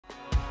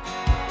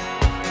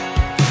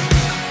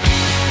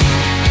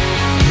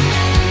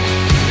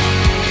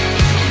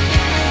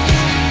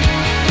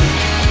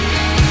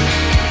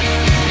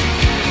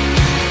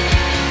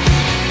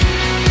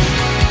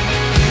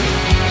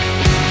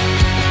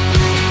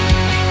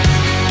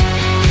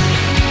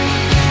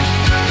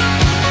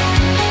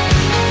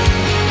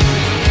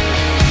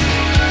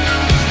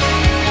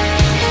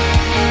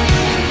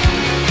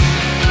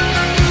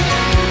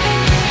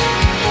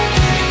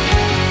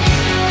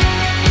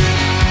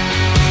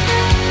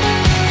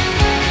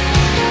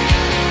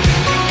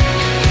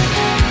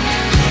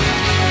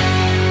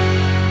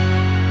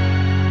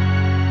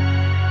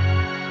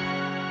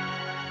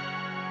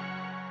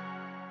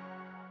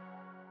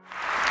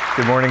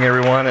Good morning,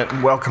 everyone,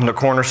 and welcome to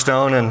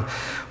Cornerstone, and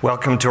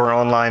welcome to our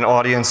online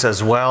audience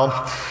as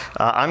well.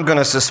 I'm going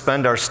to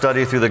suspend our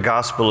study through the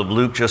Gospel of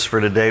Luke just for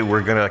today.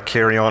 We're going to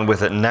carry on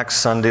with it next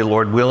Sunday,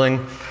 Lord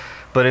willing.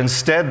 But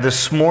instead,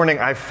 this morning,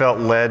 I felt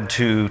led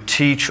to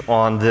teach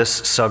on this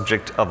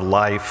subject of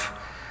life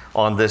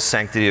on this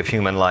Sanctity of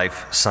Human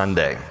Life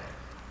Sunday.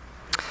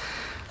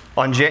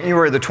 On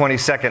January the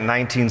 22nd,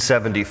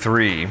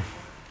 1973,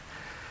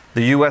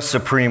 the U.S.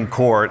 Supreme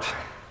Court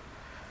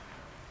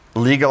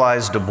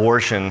legalized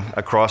abortion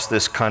across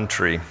this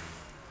country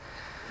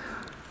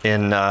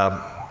in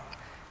the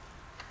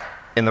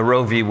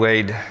Roe v.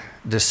 Wade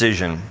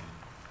decision.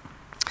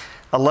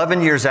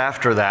 11 years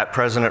after that,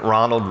 President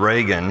Ronald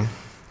Reagan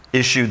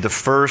issued the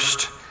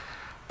first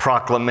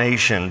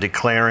proclamation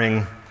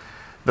declaring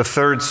the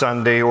third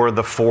Sunday or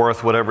the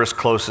fourth, whatever is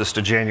closest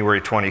to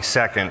January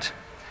 22nd,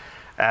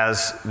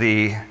 as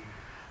the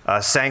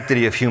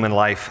Sanctity of Human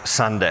Life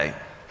Sunday.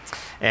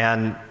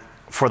 And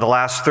for the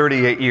last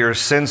 38 years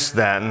since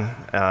then,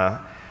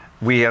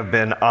 we have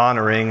been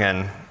honoring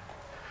and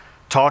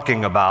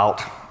talking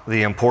about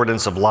the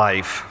importance of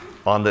life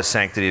on the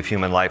Sanctity of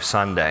Human Life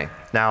Sunday.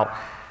 Now,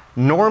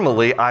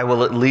 normally I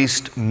will at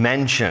least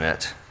mention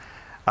it,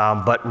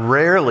 but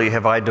rarely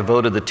have I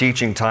devoted the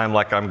teaching time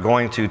like I'm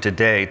going to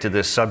today to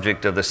this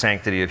subject of the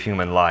sanctity of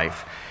human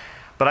life.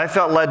 But I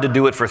felt led to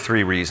do it for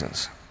three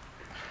reasons.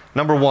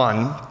 Number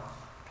one,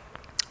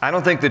 I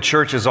don't think the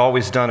church has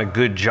always done a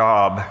good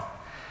job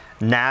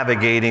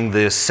navigating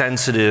the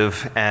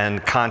sensitive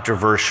and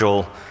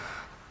controversial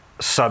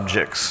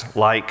subjects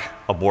like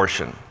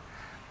abortion,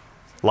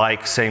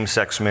 like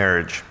same-sex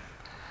marriage,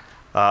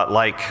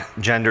 like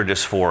gender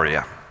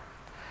dysphoria.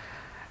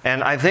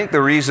 And I think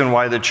the reason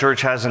why the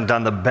church hasn't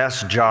done the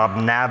best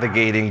job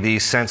navigating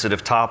these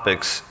sensitive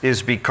topics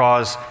is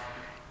because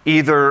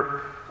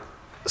either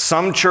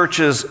some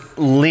churches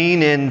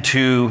lean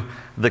into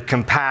the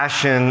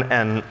compassion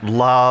and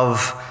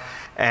love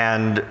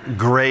and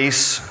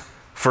grace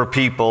for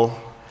people,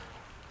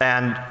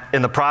 and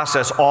in the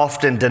process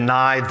often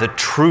deny the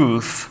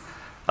truth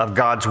of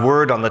God's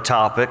word on the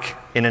topic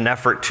in an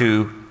effort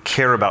to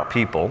care about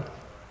people,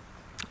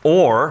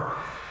 or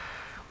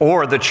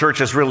the church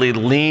has really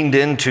leaned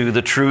into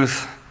the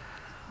truth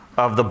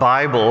of the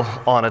Bible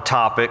on a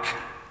topic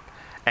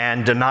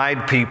and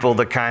denied people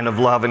the kind of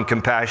love and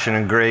compassion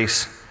and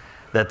grace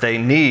that they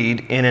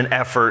need in an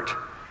effort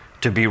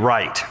to be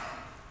right.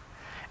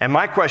 And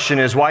my question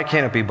is, why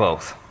can't it be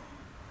both?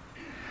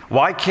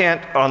 Why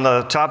can't, on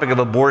the topic of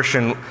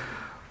abortion,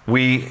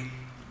 we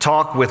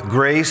talk with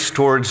grace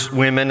towards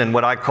women and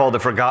what I call the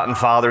forgotten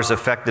fathers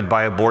affected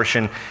by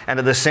abortion, and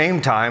at the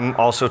same time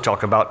also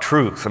talk about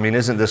truth? I mean,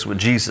 isn't this what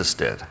Jesus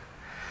did?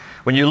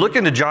 When you look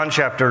into John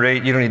chapter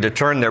 8, you don't need to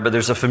turn there, but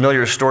there's a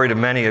familiar story to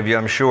many of you,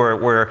 I'm sure,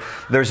 where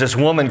there's this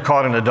woman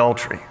caught in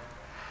adultery.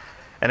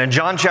 And in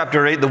John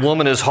chapter 8, the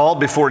woman is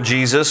hauled before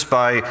Jesus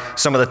by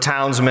some of the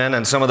townsmen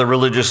and some of the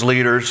religious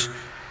leaders,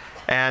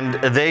 and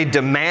they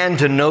demand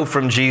to know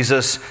from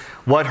Jesus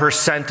what her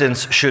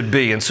sentence should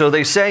be. And so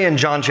they say in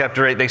John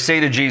chapter 8, they say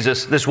to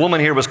Jesus, this woman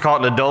here was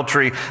caught in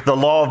adultery. The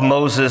law of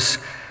Moses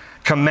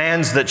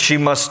commands that she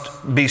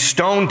must be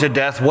stoned to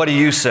death. What do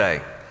you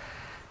say?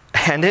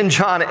 And in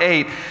John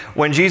 8,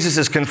 when Jesus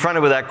is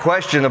confronted with that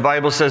question, the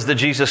Bible says that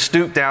Jesus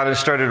stooped down and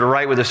started to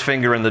write with his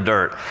finger in the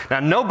dirt.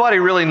 Now, nobody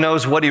really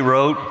knows what he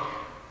wrote.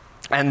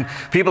 And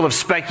people have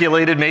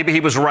speculated maybe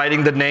he was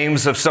writing the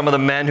names of some of the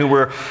men who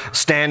were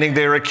standing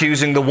there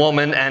accusing the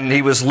woman, and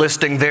he was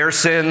listing their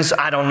sins.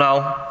 I don't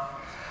know.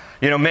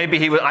 You know, maybe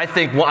he was,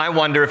 I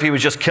wonder if he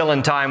was just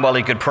killing time while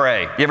he could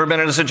pray. You ever been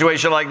in a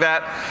situation like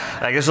that?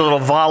 I guess a little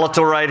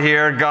volatile right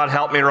here. God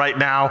help me right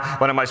now.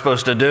 What am I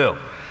supposed to do?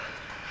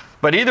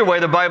 But either way,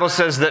 the Bible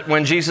says that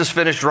when Jesus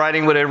finished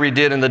writing whatever he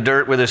did in the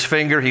dirt with his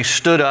finger, he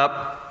stood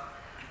up.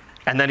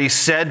 And then he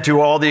said to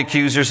all the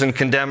accusers and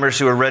condemners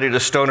who were ready to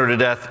stone her to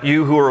death,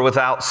 "You who are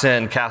without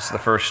sin, cast the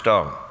first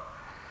stone."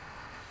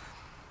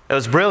 It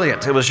was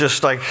brilliant. It was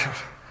just like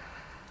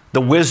the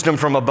wisdom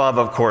from above,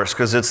 of course,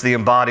 because it's the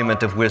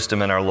embodiment of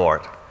wisdom in our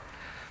Lord.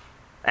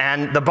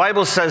 And the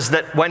Bible says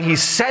that when he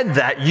said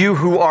that, "You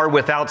who are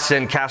without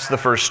sin, cast the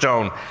first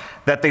stone,"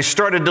 that they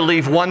started to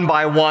leave one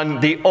by one,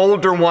 the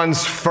older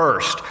ones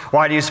first.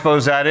 Why do you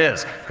suppose that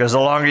is? Because the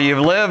longer you've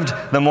lived,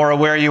 the more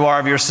aware you are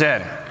of your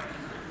sin.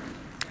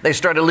 They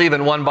started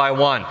leaving one by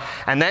one.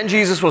 And then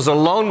Jesus was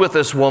alone with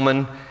this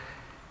woman,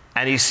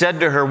 and he said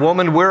to her,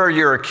 "Woman, where are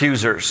your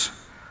accusers?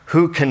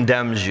 Who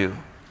condemns you?"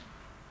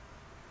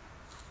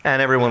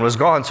 And everyone was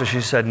gone, so she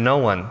said, "No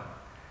one."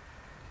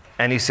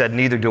 And he said,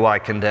 "Neither do I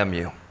condemn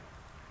you."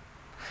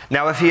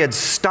 Now, if he had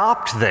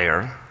stopped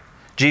there,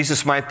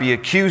 Jesus might be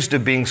accused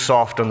of being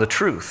soft on the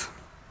truth.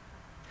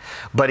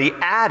 But he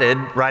added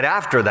right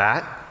after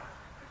that,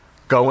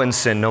 "Go and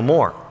sin no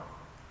more."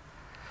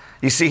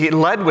 You see, he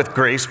led with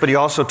grace, but he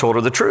also told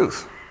her the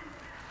truth.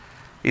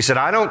 He said,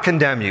 "I don't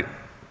condemn you.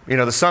 You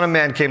know, the Son of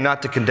Man came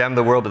not to condemn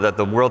the world, but that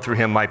the world through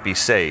him might be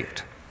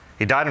saved."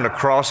 He died on a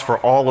cross for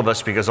all of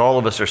us because all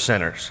of us are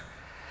sinners.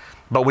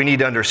 But we need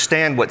to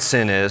understand what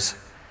sin is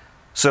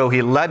So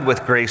he led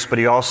with grace, but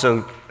he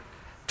also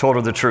told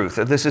her the truth.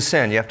 This is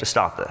sin. You have to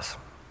stop this.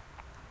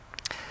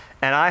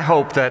 And I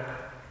hope that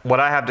what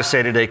I have to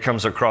say today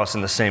comes across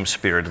in the same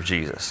spirit of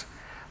Jesus,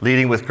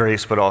 leading with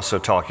grace, but also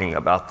talking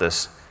about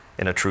this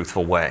in a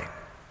truthful way.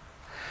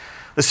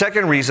 The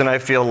second reason I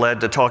feel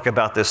led to talk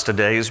about this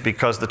today is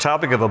because the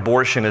topic of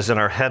abortion is in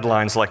our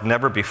headlines like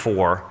never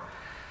before,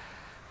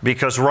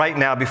 because right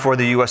now before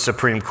the U.S.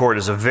 Supreme Court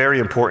is a very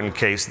important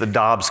case, the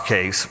Dobbs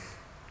case,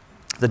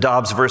 the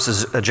Dobbs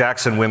versus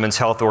Jackson Women's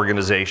Health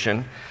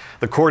Organization.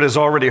 The court has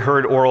already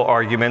heard oral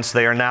arguments.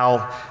 They are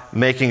now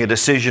making a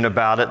decision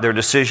about it. Their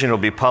decision will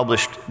be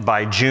published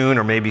by June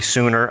or maybe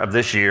sooner of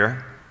this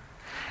year.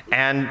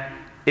 And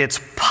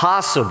it's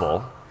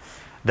possible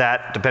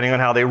that, depending on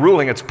how they're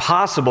ruling, it's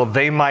possible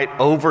they might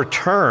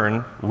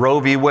overturn Roe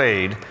v.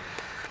 Wade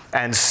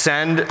and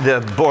send the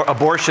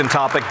abortion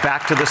topic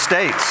back to the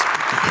states.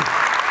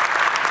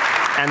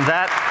 And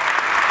that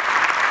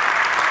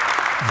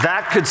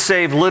could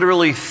save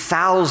literally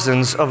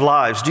thousands of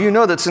lives. Do you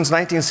know that since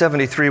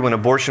 1973, when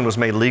abortion was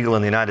made legal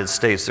in the United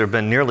States, there have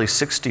been nearly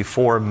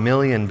 64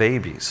 million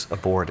babies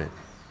aborted?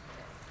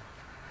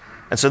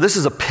 And so this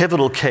is a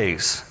pivotal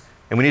case,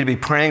 and we need to be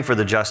praying for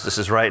the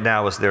justices right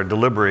now as they're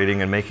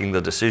deliberating and making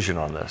the decision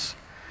on this.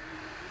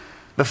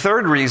 The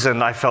third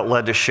reason I felt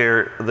led to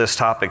share this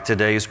topic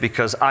today is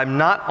because I'm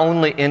not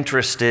only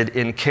interested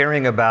in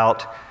caring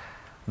about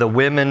the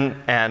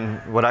women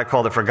and what I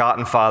call the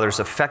forgotten fathers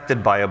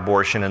affected by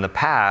abortion in the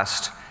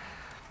past,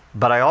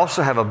 but I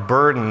also have a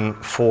burden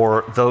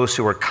for those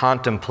who are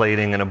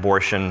contemplating an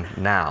abortion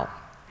now.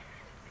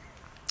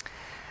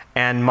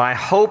 And my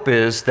hope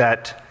is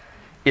that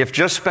if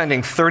just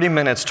spending 30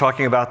 minutes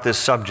talking about this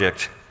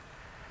subject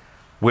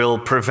will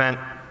prevent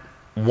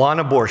one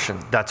abortion,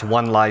 that's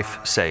one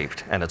life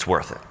saved, and it's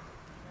worth it.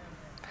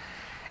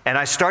 And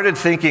I started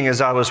thinking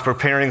as I was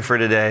preparing for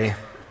today,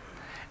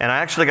 and I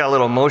actually got a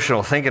little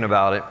emotional thinking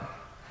about it,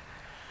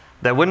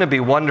 that wouldn't it be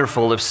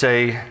wonderful if,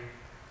 say,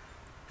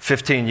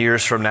 15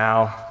 years from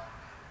now,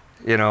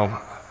 you know,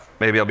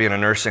 maybe I'll be in a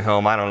nursing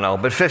home, I don't know,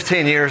 but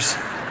 15 years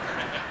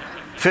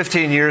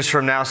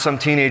from now, some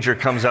teenager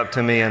comes up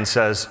to me and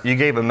says, "You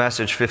gave a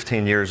message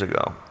 15 years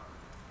ago,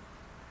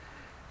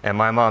 and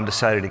my mom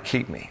decided to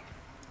keep me."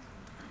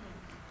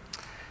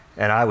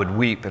 And I would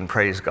weep and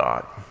praise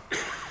God,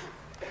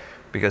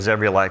 because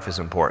every life is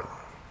important.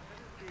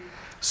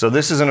 So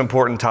this is an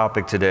important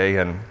topic today,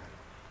 and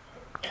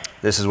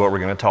this is what we're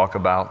going to talk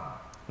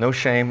about. No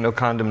shame, no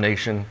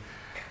condemnation,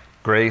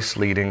 grace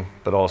leading,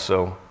 but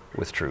also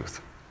with truth.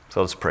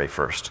 So let's pray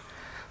first.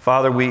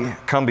 Father, we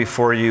come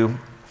before you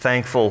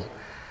thankful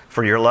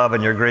for your love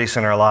and your grace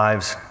in our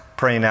lives.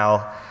 Pray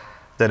now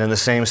that in the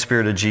same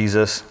spirit of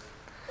Jesus,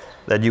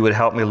 that you would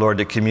help me, Lord,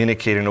 to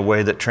communicate in a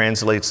way that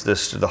translates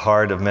this to the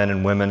heart of men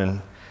and women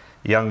and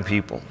young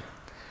people,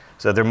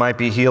 so that there might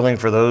be healing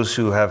for those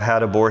who have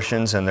had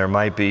abortions, and there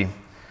might be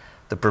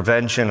the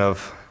prevention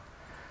of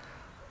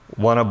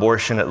one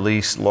abortion at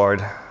least,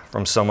 Lord,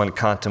 from someone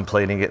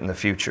contemplating it in the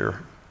future,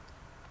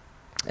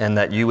 and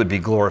that you would be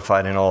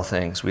glorified in all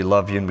things. We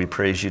love you and we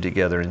praise you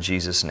together in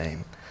Jesus'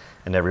 name.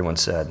 And everyone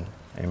said,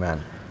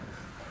 amen.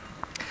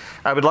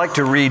 I would like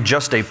to read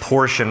just a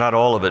portion, not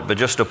all of it, but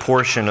just a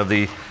portion of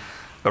the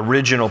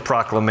original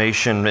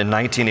proclamation in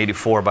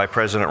 1984 by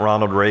President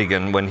Ronald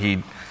Reagan when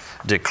he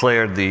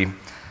declared the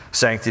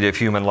Sanctity of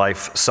Human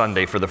Life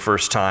Sunday for the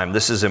first time.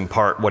 This is in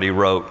part what he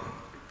wrote.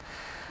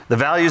 "The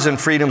values and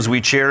freedoms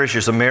we cherish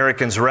as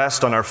Americans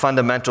rest on our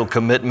fundamental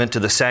commitment to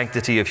the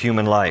sanctity of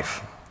human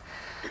life.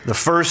 The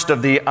first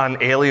of the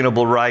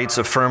unalienable rights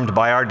affirmed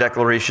by our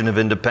Declaration of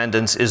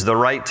Independence is the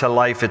right to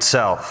life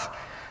itself,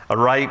 a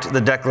right,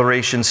 the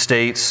Declaration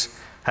states,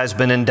 has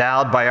been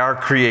endowed by our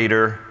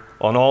Creator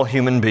on all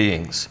human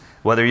beings,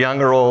 whether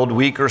young or old,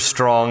 weak or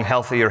strong,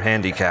 healthy or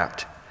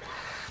handicapped.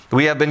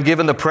 We have been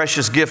given the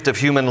precious gift of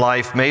human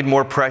life, made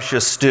more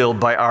precious still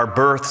by our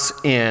births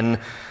in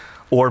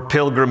or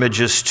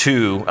pilgrimages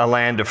to a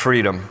land of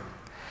freedom.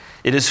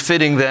 It is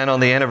fitting then, on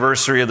the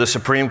anniversary of the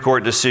Supreme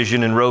Court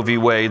decision in Roe v.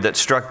 Wade that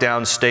struck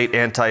down state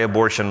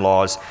anti-abortion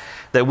laws,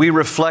 that we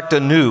reflect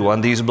anew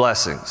on these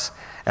blessings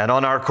and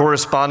on our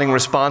corresponding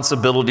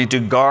responsibility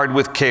to guard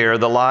with care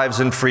the lives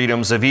and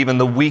freedoms of even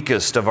the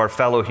weakest of our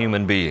fellow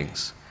human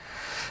beings.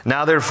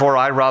 Now, therefore,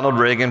 I, Ronald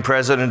Reagan,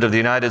 President of the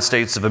United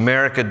States of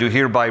America, do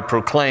hereby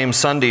proclaim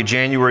Sunday,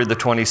 January the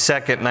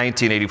 22nd,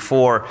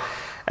 1984,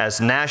 as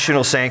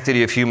National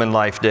Sanctity of Human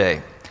Life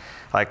Day.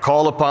 I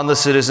call upon the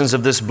citizens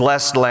of this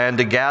blessed land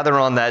to gather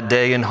on that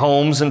day in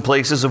homes and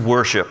places of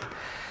worship,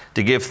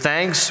 to give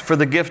thanks for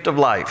the gift of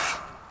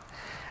life,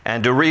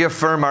 and to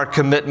reaffirm our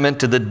commitment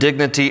to the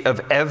dignity of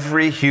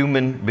every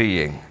human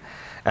being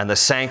and the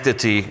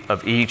sanctity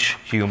of each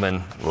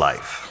human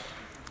life.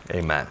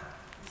 Amen.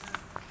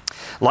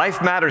 Life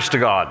matters to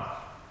God.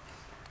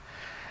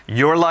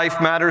 Your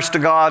life matters to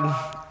God.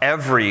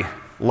 Every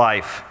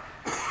life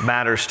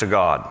matters to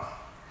God.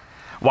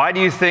 Why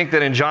do you think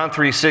that in John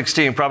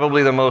 3:16,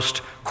 probably the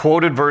most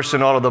quoted verse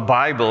in all of the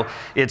Bible,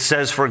 it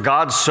says, "For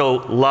God so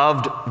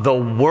loved the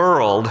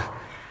world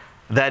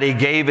that he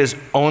gave his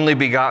only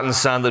begotten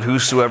Son, that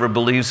whosoever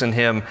believes in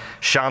him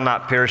shall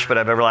not perish but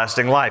have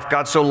everlasting life.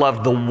 God so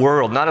loved the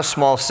world, not a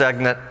small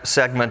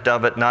segment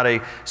of it, not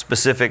a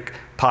specific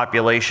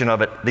population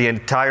of it, the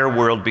entire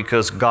world,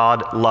 because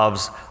God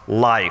loves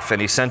life.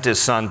 And he sent his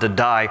Son to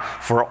die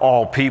for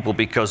all people,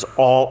 because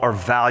all are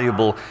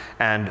valuable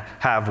and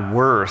have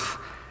worth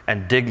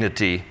and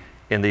dignity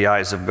in the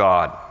eyes of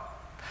God.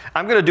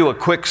 I'm going to do a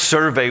quick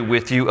survey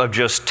with you of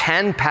just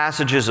 10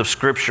 passages of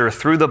Scripture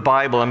through the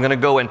Bible. I'm going to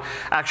go in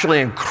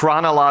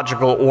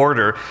chronological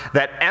order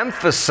that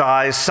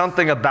emphasize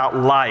something about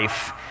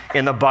life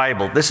in the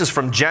Bible. This is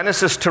from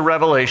Genesis to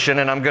Revelation,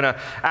 and I'm going to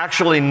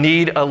actually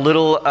need a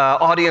little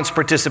audience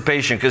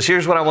participation, because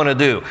here's what I want to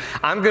do.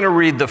 I'm going to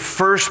read the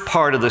first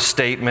part of the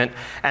statement,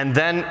 and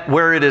then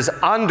where it is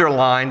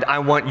underlined, I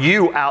want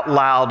you out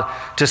loud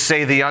to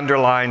say the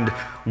underlined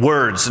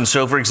words. And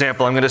so, for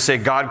example, I'm going to say,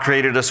 God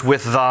created us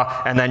with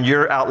the, and then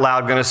you're out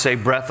loud going to say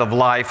breath of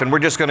life. And we're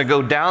just going to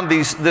go down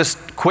this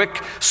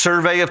quick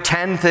survey of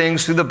 10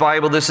 things through the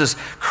Bible. This is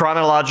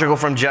chronological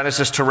from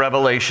Genesis to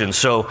Revelation.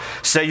 So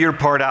say your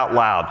part out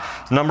loud.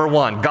 Number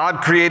 1,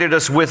 God created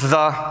us with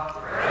the.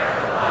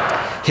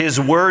 His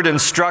word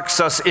instructs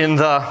us in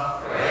the.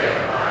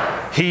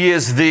 He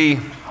is the.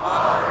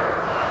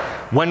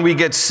 When we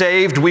get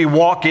saved, we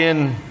walk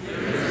in.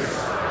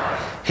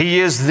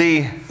 He is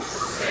the.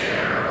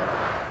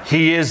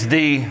 He is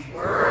the.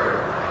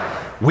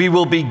 We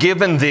will be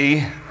given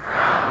the.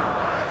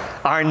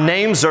 Our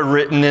names are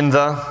written in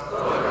the.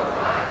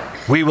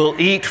 We will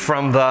eat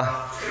from the.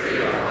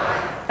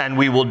 And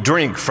we will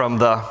drink from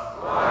the.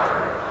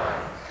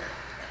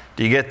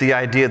 Do you get the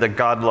idea that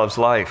God loves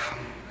life?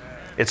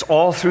 It's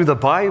all through the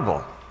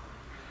Bible.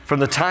 From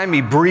the time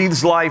He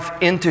breathes life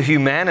into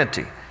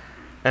humanity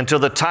until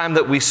the time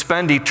that we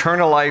spend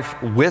eternal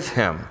life with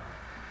Him.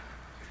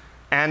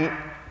 And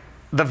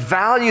the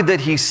value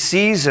that He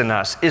sees in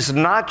us is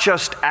not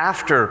just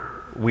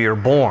after we are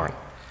born.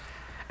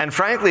 And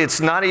frankly,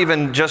 it's not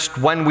even just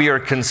when we are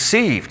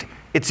conceived.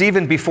 It's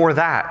even before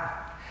that.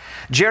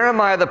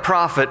 Jeremiah the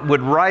prophet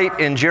would write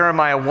in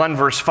Jeremiah 1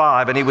 verse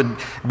 5, and he would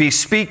be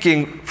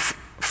speaking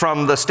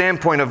from the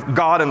standpoint of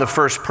God in the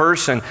first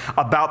person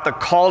about the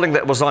calling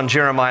that was on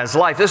Jeremiah's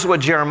life. This is what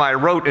Jeremiah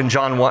wrote in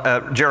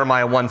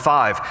Jeremiah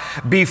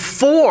 1:5.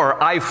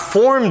 Before I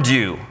formed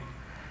you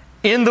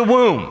in the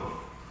womb,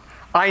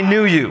 I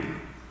knew you.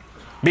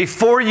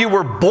 Before you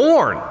were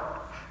born,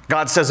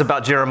 God says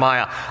about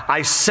Jeremiah,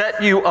 I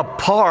set you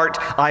apart,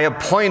 I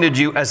appointed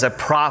you as a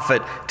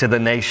prophet to the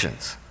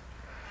nations.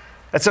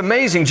 It's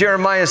amazing.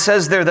 Jeremiah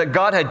says there that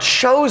God had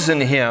chosen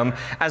him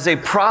as a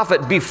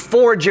prophet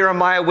before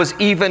Jeremiah was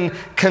even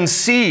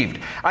conceived.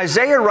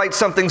 Isaiah writes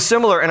something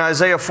similar in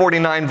Isaiah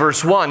 49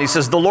 verse 1. He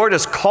says, the Lord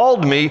has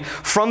called me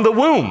from the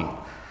womb.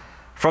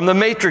 From the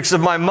matrix of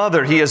my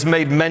mother, He has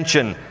made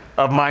mention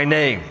of my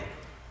name.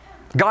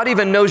 God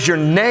even knows your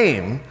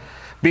name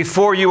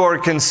before you are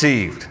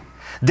conceived.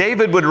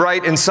 David would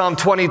write in Psalm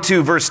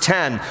 22 verse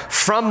 10,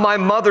 from my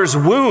mother's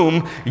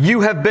womb,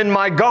 you have been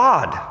my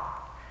God.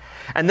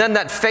 And then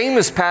that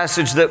famous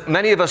passage that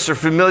many of us are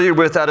familiar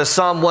with out of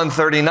Psalm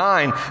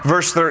 139,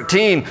 verse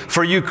 13,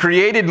 for you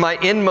created my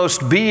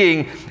inmost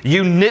being,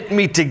 you knit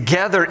me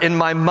together in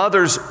my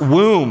mother's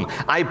womb.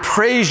 I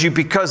praise you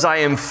because I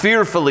am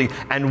fearfully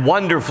and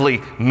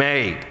wonderfully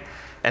made.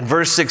 And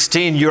verse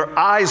 16, your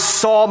eyes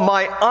saw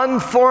my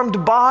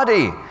unformed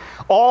body.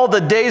 All the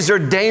days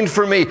ordained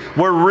for me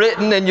were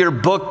written in your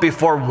book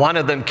before one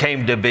of them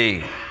came to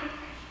be.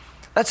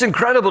 That's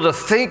incredible to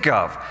think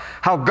of,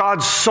 how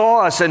God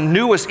saw us and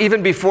knew us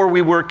even before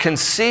we were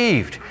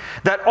conceived.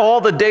 That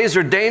all the days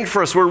ordained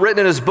for us were written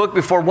in His book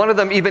before one of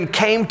them even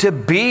came to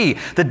be.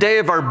 The day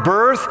of our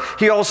birth,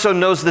 He also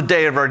knows the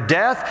day of our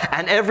death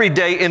and every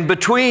day in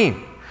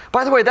between.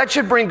 By the way, that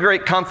should bring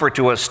great comfort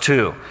to us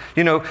too.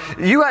 You know,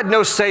 you had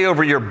no say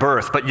over your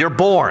birth, but you're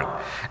born.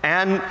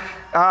 And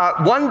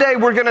one day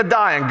we're going to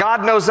die, and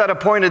God knows that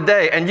appointed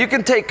day. And you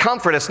can take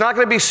comfort. It's not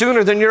going to be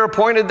sooner than your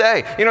appointed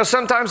day. You know,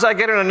 sometimes I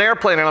get in an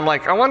airplane and I'm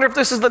like, I wonder if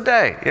this is the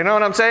day. You know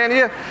what I'm saying to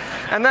you?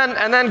 And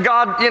then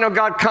God,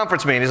 God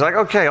comforts me. And He's like,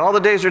 okay, all the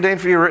days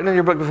ordained for you are written in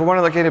your book before one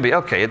of them came to be.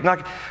 Okay,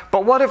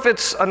 but what if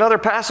it's another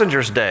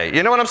passenger's day?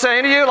 You know what I'm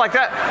saying to you? Like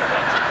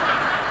that.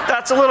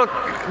 That's a little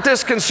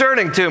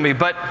disconcerting to me,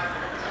 but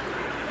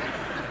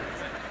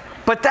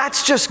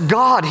that's just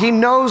God. He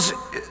knows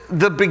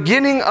the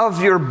beginning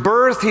of your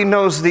birth. He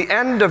knows the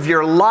end of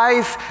your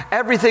life,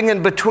 everything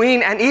in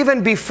between, and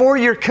even before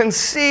you're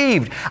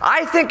conceived.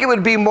 I think it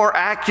would be more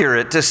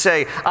accurate to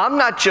say, I'm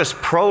not just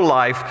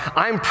pro-life,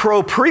 I'm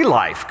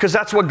pro-pre-life, because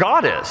that's what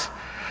God is.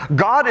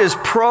 God is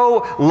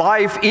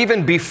pro-life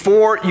even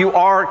before you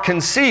are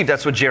conceived.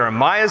 That's what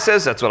Jeremiah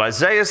says. That's what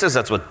Isaiah says.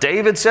 That's what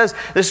David says.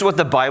 This is what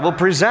the Bible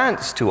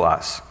presents to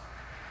us.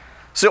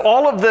 So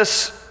all of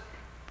this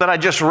that I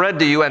just read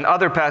to you and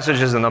other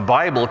passages in the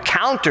Bible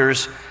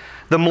counters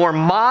the more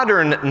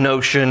modern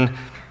notion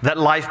that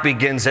life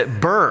begins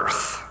at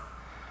birth.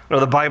 You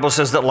know, the Bible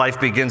says that life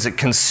begins at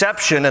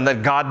conception and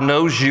that God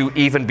knows you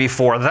even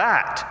before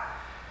that.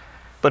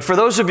 But for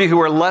those of you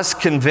who are less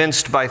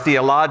convinced by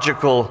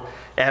theological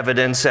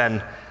evidence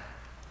and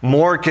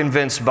more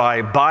convinced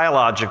by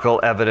biological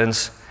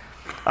evidence,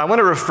 I want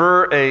to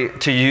refer a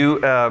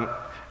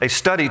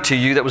study to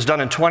you that was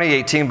done in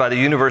 2018 by the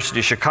University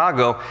of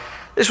Chicago.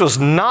 This was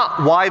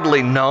not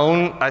widely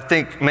known. I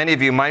think many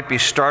of you might be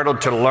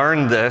startled to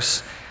learn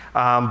this,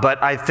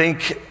 but I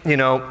think,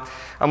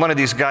 I'm one of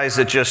these guys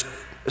that just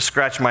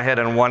scratch my head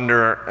and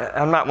wonder.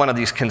 I'm not one of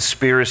these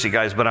conspiracy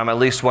guys, but I'm at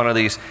least one of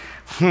these,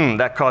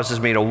 that causes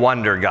me to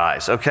wonder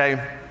guys,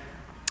 okay?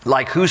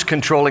 Like, who's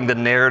controlling the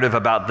narrative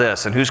about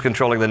this and who's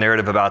controlling the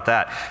narrative about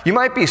that? You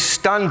might be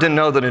stunned to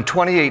know that in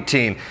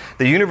 2018,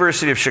 the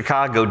University of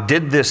Chicago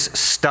did this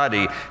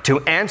study to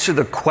answer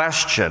the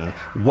question,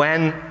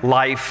 when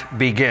life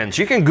begins.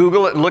 You can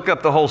Google it and look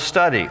up the whole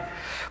study.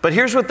 But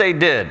here's what they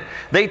did.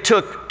 They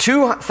took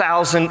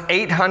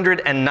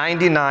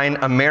 2,899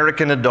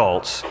 American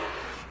adults,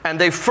 and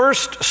they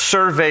first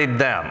surveyed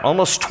them.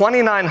 Almost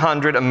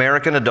 2,900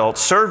 American adults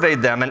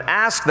surveyed them and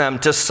asked them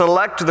to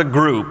select the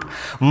group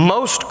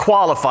most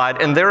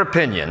qualified, in their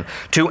opinion,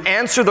 to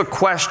answer the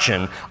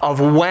question of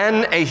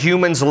when a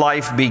human's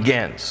life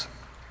begins.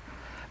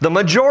 The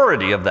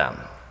majority of them,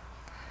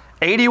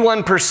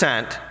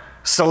 81%,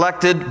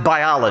 selected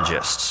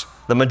biologists.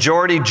 The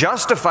majority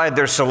justified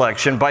their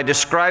selection by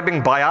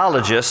describing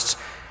biologists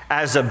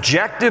as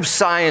objective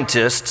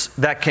scientists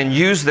that can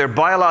use their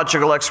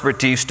biological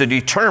expertise to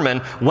determine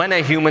when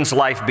a human's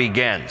life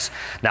begins.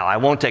 Now, I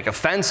won't take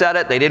offense at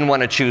it. They didn't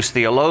want to choose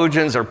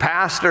theologians or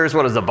pastors.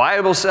 What does the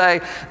Bible say?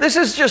 This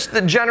is just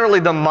generally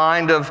the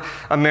mind of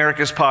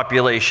America's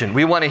population.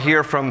 We want to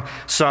hear from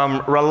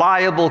some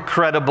reliable,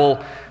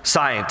 credible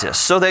scientists.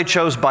 So they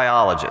chose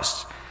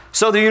biologists.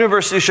 So the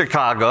University of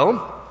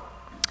Chicago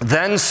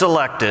then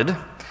selected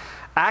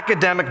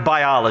academic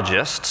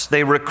biologists.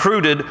 They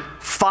recruited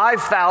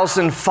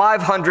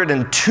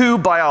 5,502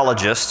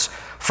 biologists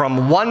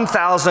from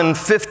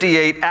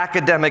 1,058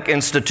 academic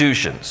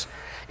institutions,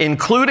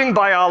 including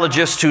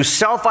biologists who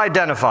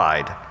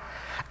self-identified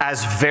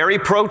as very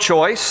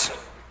pro-choice,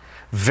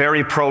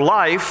 very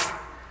pro-life,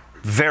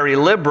 very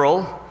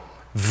liberal,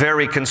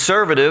 very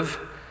conservative,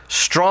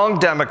 strong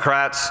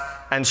Democrats,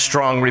 and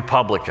strong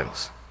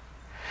Republicans.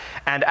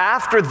 And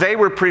after they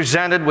were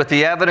presented with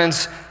the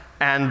evidence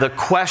and the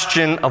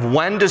question of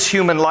when does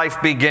human life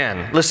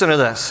begin, listen to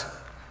this.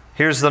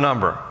 Here's the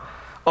number.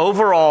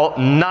 Overall,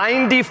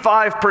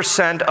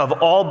 95% of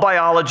all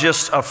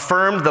biologists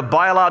affirmed the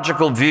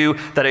biological view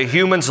that a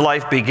human's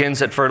life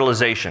begins at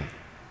fertilization,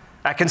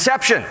 at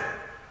conception.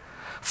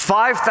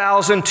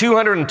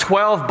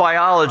 5,212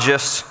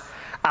 biologists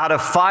out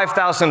of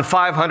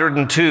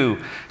 5,502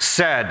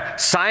 said,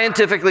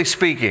 scientifically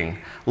speaking,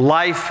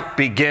 life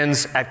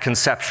begins at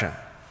conception.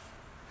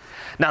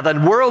 Now, the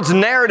world's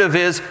narrative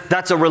is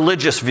that's a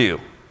religious view.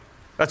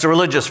 That's a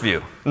religious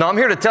view. No, I'm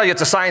here to tell you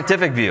it's a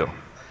scientific view.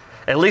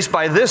 At least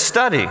by this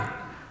study,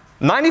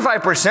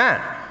 95%.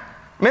 I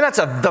mean, that's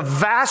the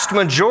vast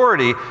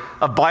majority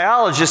of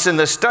biologists in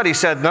this study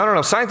said,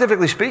 no,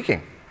 scientifically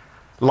speaking,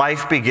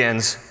 life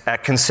begins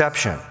at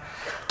conception.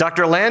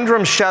 Dr.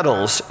 Landrum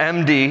Shettles,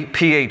 MD,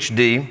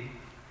 PhD,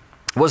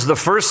 was the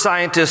first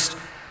scientist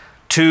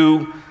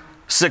to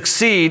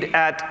succeed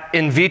at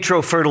in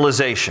vitro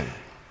fertilization.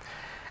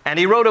 And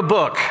he wrote a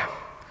book.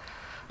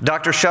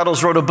 Dr.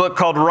 Shettles wrote a book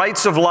called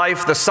Rights of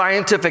Life, The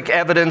Scientific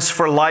Evidence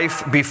for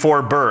Life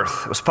Before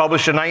Birth. It was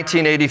published in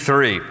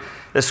 1983.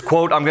 This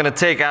quote I'm going to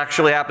take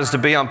actually happens to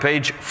be on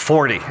page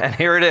 40, and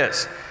here it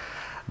is.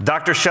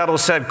 Dr. Shettles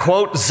said,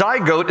 quote,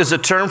 zygote is a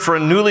term for a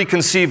newly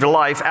conceived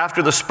life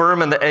after the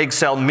sperm and the egg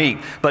cell meet,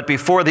 but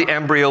before the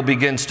embryo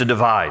begins to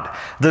divide.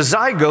 The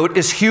zygote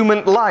is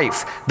human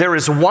life. There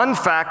is one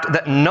fact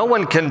that no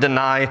one can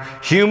deny: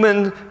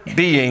 human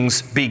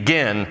beings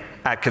begin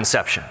at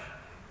conception.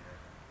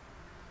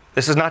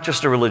 This is not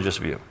just a religious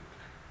view.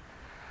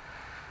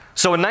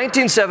 So in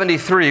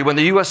 1973, when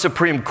the U.S.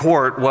 Supreme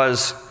Court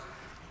was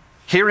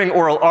hearing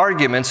oral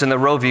arguments in the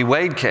Roe v.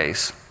 Wade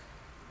case,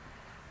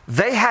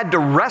 they had to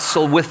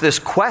wrestle with this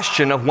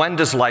question of when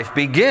does life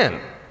begin?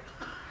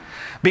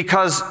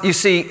 Because, you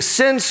see,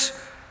 since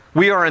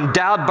we are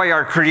endowed by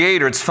our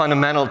Creator, it's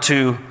fundamental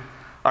to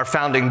our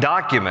founding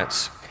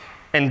documents,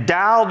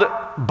 endowed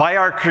by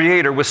our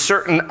Creator with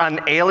certain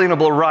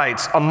unalienable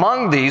rights.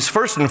 Among these,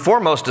 first and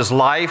foremost, is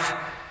life,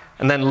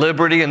 and then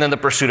liberty, and then the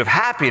pursuit of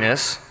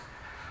happiness.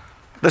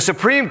 The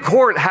Supreme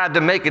Court had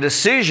to make a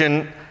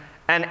decision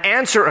and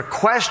answer a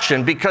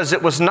question, because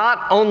it was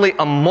not only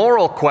a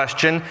moral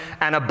question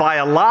and a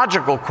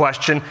biological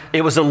question,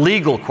 it was a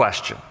legal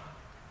question.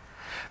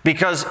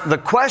 Because the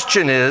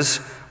question is,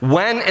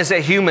 when is a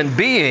human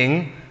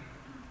being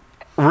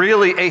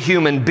really a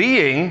human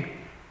being,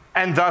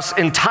 and thus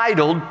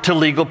entitled to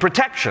legal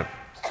protection?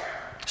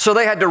 So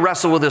they had to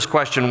wrestle with this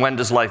question, when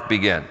does life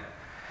begin?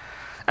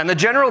 And the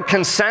general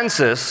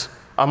consensus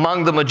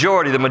among the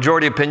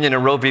majority opinion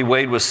in Roe v.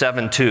 Wade was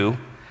 7-2.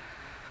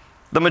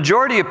 The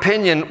majority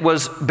opinion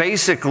was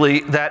basically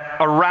that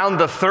around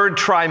the third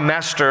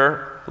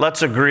trimester,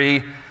 let's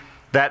agree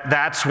that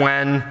that's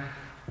when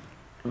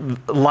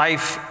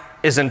life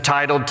is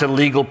entitled to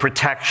legal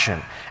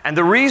protection. And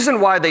the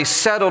reason why they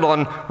settled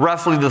on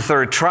roughly the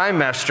third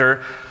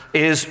trimester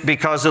is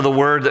because of the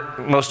word that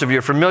most of you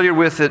are familiar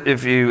with it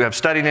if you have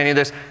studied any of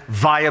this,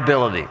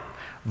 viability.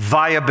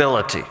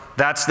 Viability.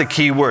 That's the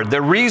key word.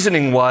 Their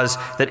reasoning was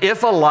that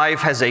if a life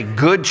has a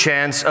good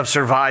chance of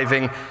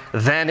surviving,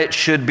 then it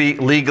should be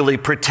legally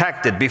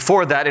protected.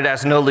 Before that, it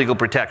has no legal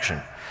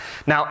protection.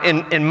 Now,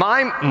 in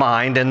my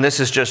mind, and this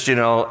is just,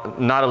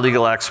 not a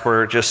legal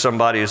expert, just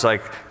somebody who's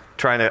like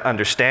trying to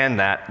understand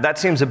that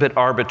seems a bit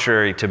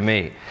arbitrary to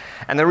me.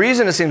 And the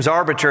reason it seems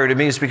arbitrary to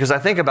me is because I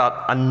think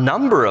about a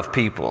number of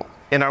people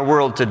in our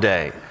world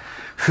today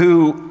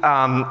who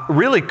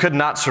really could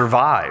not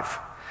survive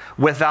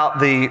without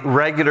the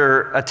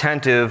regular,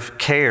 attentive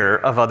care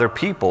of other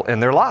people in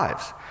their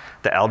lives.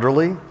 The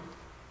elderly,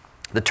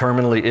 the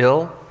terminally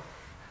ill,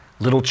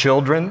 little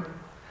children,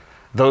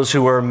 those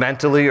who are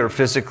mentally or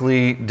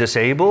physically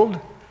disabled.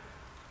 I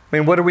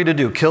mean, what are we to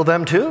do? Kill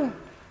them too?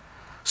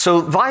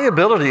 So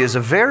viability is a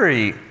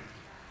very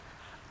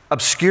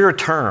obscure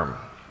term.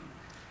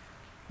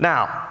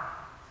 Now,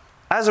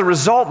 as a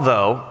result,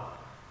 though,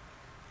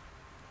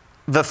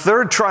 the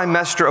third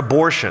trimester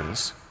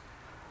abortions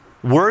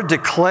were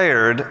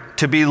declared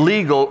to be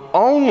legal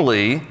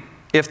only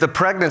if the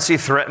pregnancy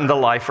threatened the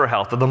life or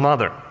health of the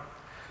mother.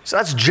 So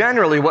that's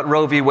generally what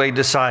Roe v. Wade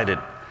decided.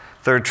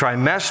 Third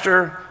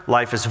trimester,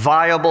 life is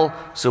viable,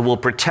 so we'll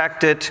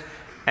protect it,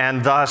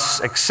 and thus,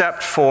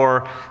 except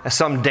for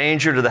some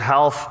danger to the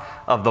health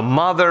of the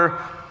mother,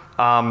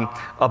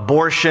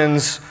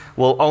 abortions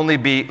will only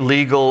be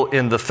legal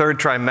in the third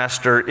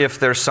trimester if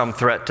there's some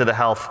threat to the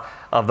health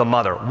of the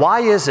mother.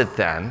 Why is it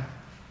then,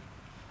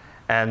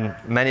 and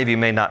many of you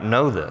may not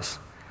know this,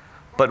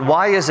 but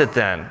why is it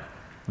then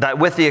that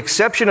with the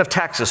exception of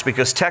Texas,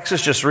 because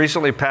Texas just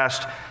recently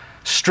passed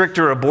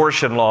stricter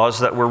abortion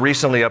laws that were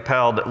recently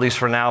upheld, at least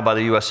for now, by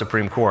the U.S.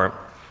 Supreme Court,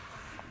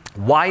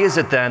 why is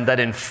it then that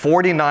in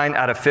 49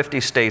 out of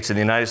 50 states in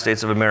the United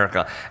States of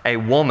America, a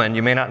woman,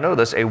 you may not know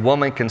this, a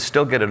woman can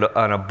still get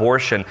an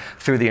abortion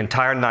through the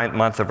entire 9th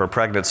month of her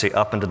pregnancy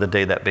up until the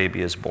day that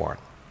baby is born?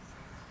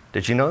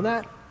 Did you know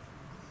that?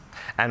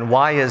 And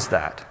why is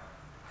that?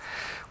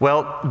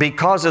 Well,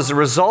 because as a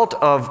result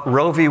of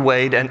Roe v.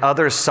 Wade and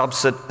other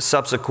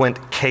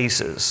subsequent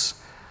cases,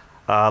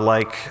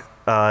 like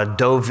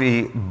Doe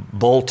v.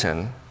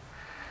 Bolton,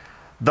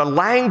 the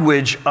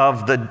language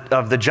of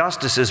the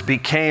justices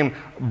became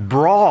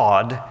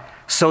broad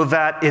so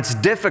that it's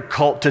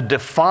difficult to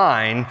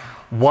define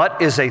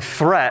what is a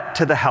threat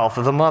to the health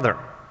of the mother.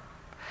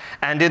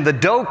 And in the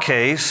Doe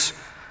case,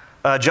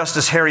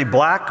 Justice Harry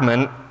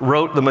Blackmun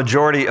wrote the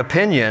majority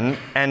opinion,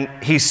 and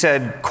he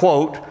said,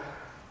 quote,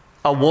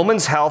 "A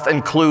woman's health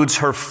includes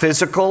her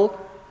physical,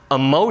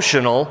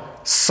 emotional,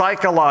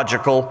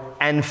 psychological,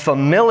 and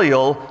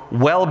familial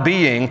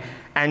well-being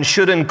and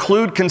should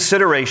include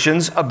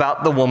considerations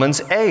about the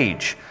woman's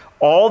age.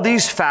 All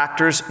these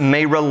factors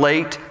may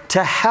relate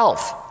to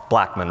health,"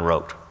 Blackmun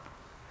wrote,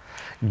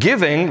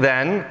 giving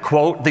then,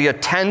 quote, "the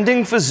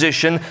attending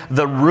physician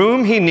the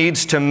room he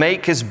needs to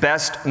make his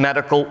best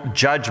medical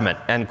judgment,"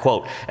 end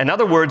quote. In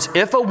other words,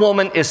 if a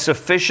woman is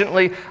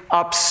sufficiently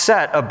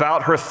upset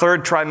about her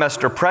third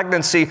trimester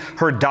pregnancy,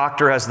 her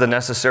doctor has the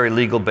necessary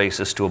legal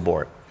basis to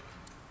abort.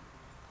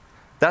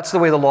 That's the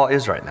way the law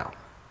is right now.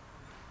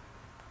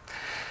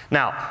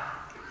 Now,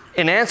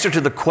 in answer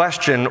to the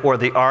question or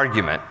the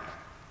argument,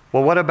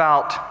 well, what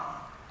about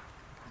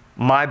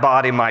my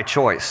body, my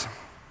choice?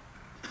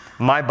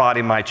 My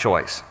body, my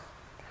choice.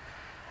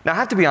 Now, I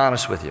have to be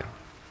honest with you.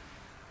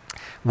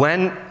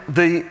 When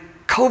the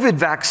COVID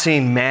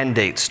vaccine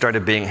mandates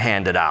started being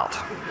handed out,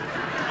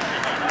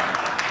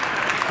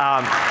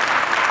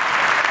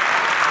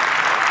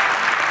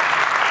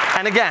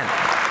 and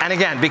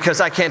again,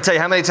 because I can't tell you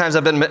how many times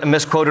I've been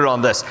misquoted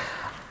on this,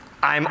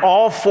 I'm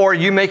all for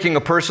you making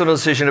a personal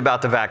decision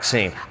about the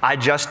vaccine. I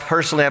just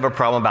personally have a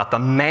problem about the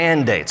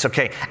mandates,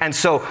 okay? And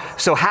so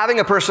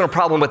having a personal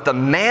problem with the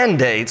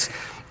mandates,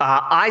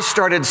 I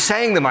started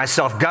saying to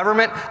myself,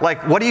 government,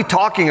 like, what are you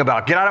talking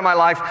about? Get out of my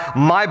life,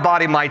 my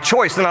body, my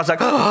choice. And I was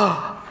like,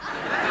 oh,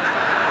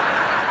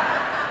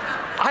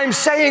 I'm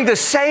saying the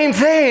same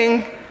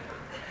thing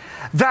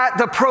that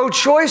the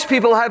pro-choice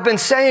people have been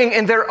saying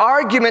in their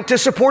argument to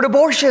support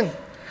abortion.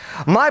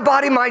 My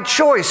body, my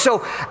choice.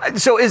 So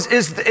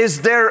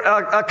is there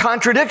a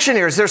contradiction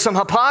here? Is there some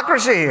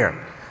hypocrisy here?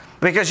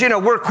 Because,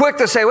 we're quick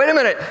to say, wait a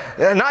minute,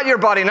 not your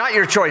body, not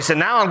your choice. And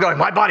now I'm going,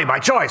 my body, my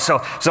choice.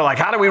 So like,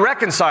 how do we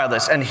reconcile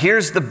this? And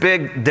here's the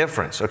big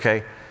difference,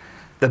 okay?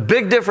 The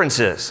big difference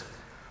is,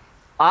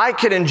 I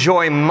can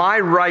enjoy my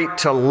right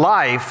to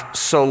life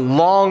so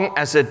long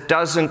as it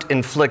doesn't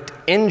inflict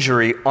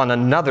injury on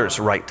another's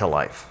right to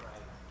life.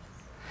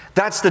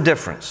 That's the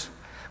difference.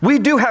 We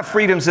do have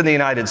freedoms in the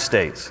United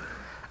States.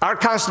 Our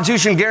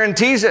Constitution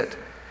guarantees it.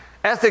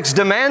 Ethics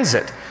demands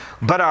it.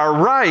 But our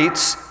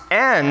rights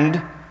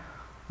end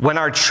when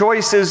our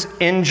choices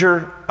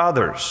injure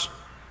others,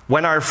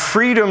 when our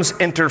freedoms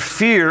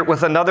interfere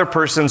with another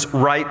person's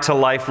right to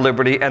life,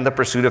 liberty, and the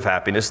pursuit of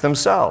happiness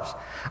themselves.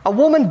 A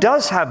woman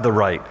does have the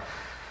right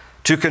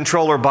to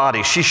control her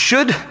body. She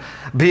should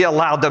be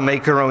allowed to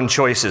make her own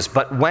choices.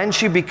 But when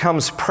she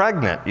becomes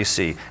pregnant, you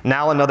see,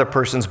 now another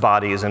person's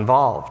body is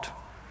involved.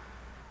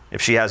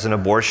 If she has an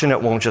abortion,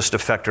 it won't just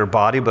affect her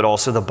body, but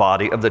also the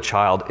body of the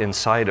child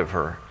inside of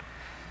her.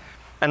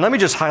 And let me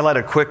just highlight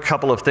a quick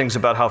couple of things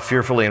about how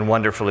fearfully and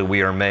wonderfully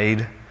we are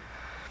made.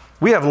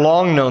 We have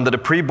long known that a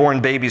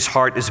preborn baby's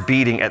heart is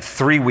beating at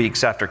 3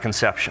 weeks after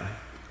conception.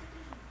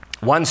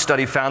 One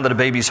study found that a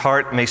baby's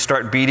heart may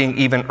start beating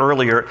even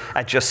earlier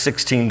at just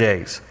 16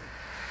 days.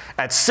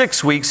 At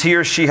 6 weeks, he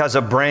or she has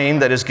a brain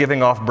that is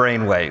giving off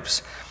brain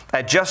waves.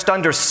 At just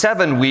under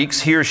 7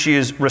 weeks, he or she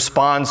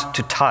responds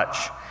to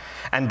touch.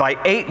 And by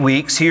 8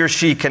 weeks, he or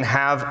she can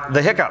have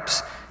the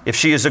hiccups. If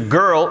she is a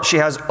girl, she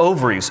has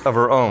ovaries of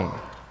her own.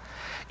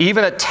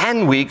 Even at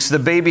 10 weeks, the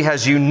baby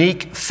has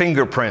unique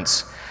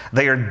fingerprints.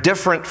 They are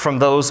different from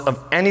those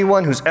of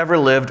anyone who's ever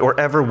lived or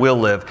ever will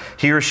live.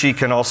 He or she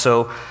can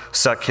also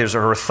suck his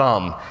or her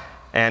thumb.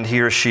 And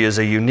he or she is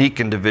a unique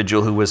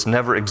individual who has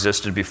never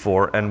existed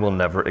before and will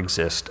never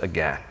exist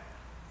again.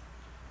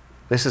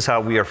 This is how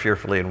we are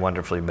fearfully and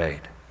wonderfully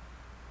made.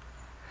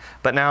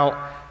 But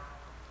now,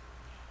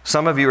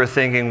 some of you are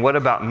thinking, what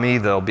about me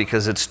though?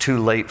 Because it's too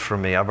late for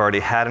me. I've already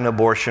had an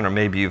abortion, or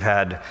maybe you've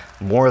had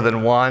more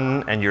than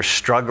one and you're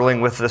struggling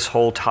with this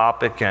whole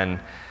topic and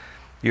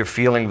you're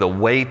feeling the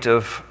weight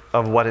of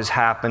what has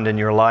happened in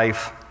your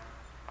life.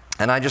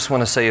 And I just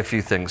want to say a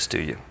few things to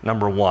you.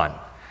 Number one,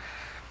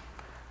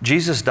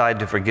 Jesus died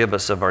to forgive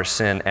us of our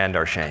sin and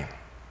our shame.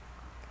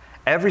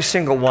 Every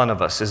single one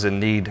of us is in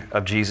need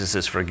of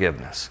Jesus'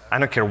 forgiveness. I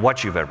don't care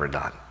what you've ever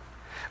done.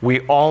 We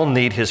all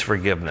need his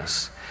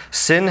forgiveness.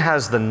 Sin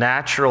has the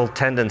natural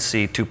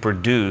tendency to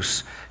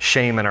produce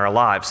shame in our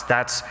lives.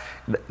 That's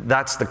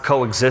the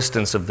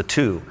coexistence of the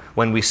two.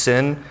 When we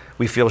sin,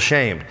 we feel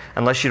shamed.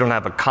 Unless you don't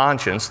have a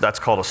conscience, that's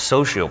called a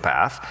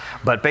sociopath.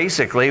 But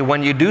basically,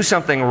 when you do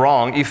something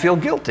wrong, you feel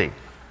guilty.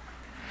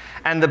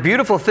 And the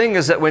beautiful thing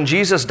is that when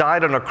Jesus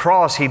died on a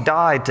cross, he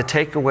died to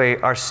take away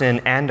our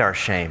sin and our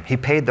shame. He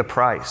paid the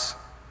price.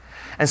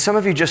 And some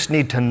of you just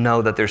need to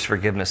know that there's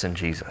forgiveness in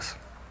Jesus.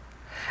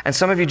 And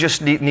some of you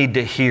just need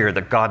to hear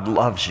that God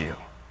loves you,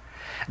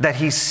 that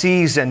he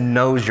sees and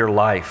knows your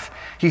life.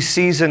 He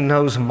sees and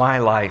knows my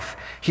life.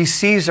 He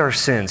sees our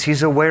sins.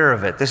 He's aware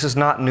of it. This is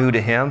not new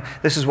to him.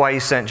 This is why he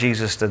sent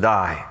Jesus to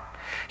die.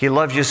 He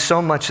loves you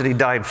so much that he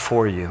died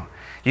for you.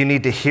 You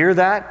need to hear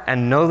that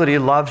and know that he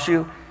loves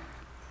you.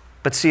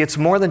 But see, it's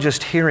more than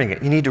just hearing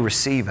it. You need to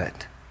receive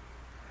it.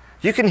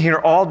 You can hear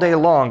all day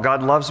long,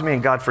 God loves me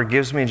and God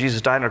forgives me and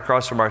Jesus died on a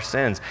cross for our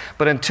sins.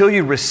 But until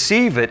you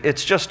receive it,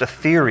 it's just a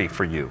theory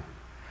for you.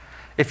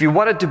 If you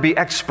want it to be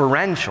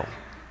experiential,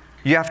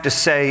 you have to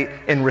say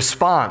in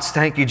response,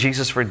 thank you,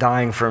 Jesus, for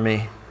dying for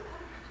me.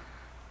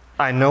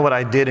 I know what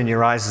I did in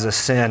your eyes is a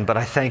sin, but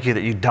I thank you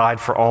that you died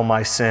for all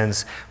my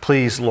sins.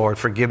 Please, Lord,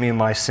 forgive me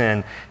my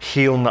sin.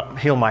 Heal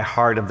my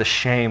heart of the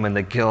shame and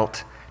the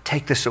guilt.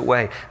 Take this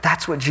away.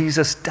 That's what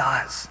Jesus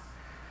does.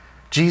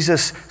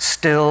 Jesus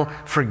still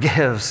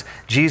forgives.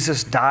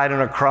 Jesus died on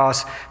a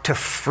cross to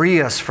free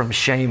us from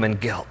shame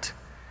and guilt.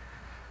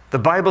 The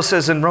Bible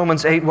says in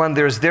Romans 8:1,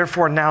 there is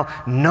therefore now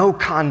no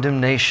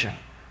condemnation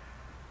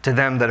to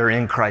them that are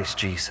in Christ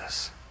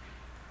Jesus.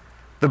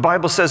 The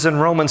Bible says in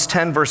Romans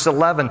 10, verse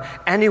 11,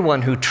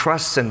 anyone who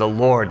trusts in the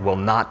Lord will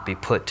not be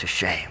put to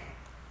shame.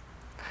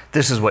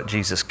 This is what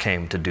Jesus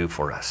came to do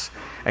for us.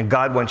 And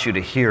God wants you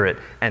to hear it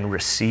and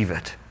receive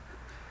it.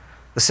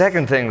 The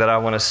second thing that I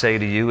want to say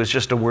to you is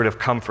just a word of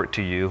comfort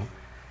to you,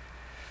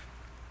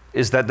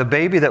 is that the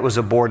baby that was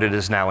aborted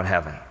is now in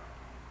heaven.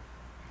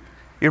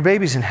 Your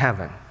baby's in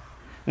heaven.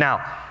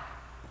 Now,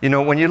 you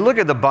know, when you look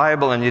at the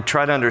Bible and you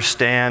try to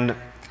understand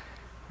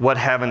what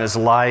heaven is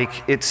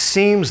like, it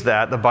seems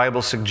that the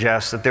Bible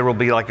suggests that there will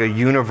be like a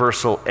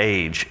universal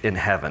age in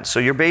heaven. So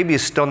your baby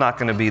is still not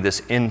going to be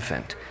this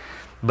infant,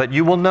 but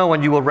you will know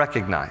and you will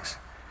recognize.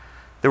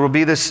 There will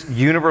be this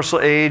universal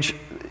age.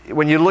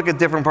 When you look at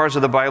different parts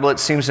of the Bible, it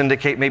seems to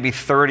indicate maybe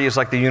 30 is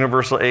like the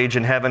universal age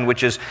in heaven,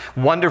 which is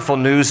wonderful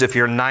news if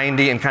you're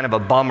 90 and kind of a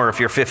bummer if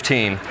you're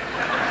 15.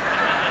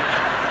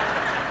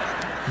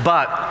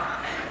 But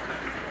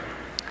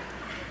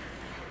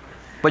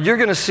you're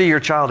going to see your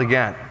child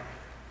again.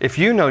 If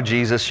you know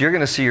Jesus, you're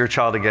going to see your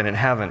child again in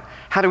heaven.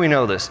 How do we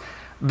know this?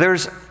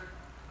 There's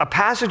a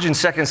passage in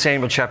 2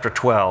 Samuel chapter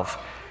 12.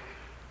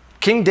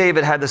 King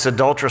David had this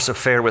adulterous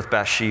affair with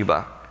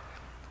Bathsheba,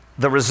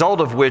 the result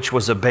of which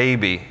was a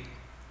baby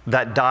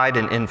that died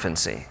in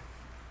infancy.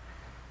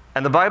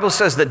 And the Bible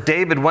says that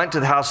David went to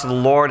the house of the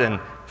Lord and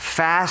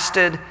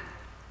fasted,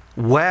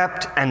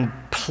 wept, and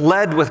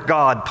pled with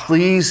God,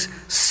 please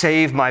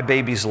save my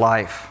baby's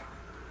life.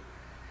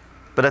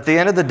 But at the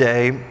end of the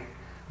day,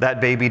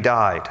 that baby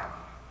died.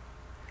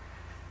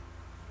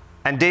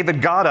 And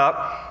David got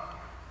up,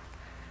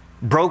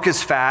 broke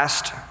his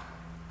fast,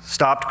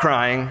 stopped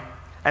crying,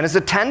 and his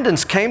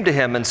attendants came to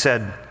him and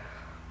said,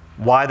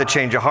 why the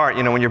change of heart?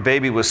 You know, when your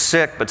baby was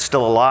sick but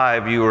still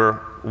alive, you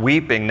were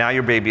weeping. Now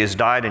your baby has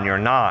died and you're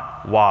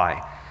not.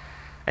 Why?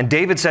 And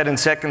David said in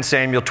 2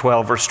 Samuel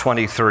 12, verse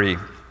 23,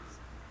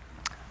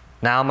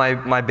 Now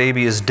my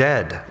baby is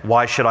dead.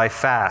 Why should I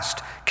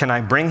fast? Can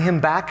I bring him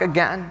back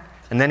again?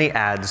 And then he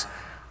adds,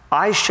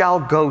 I shall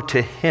go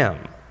to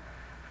him,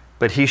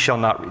 but he shall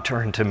not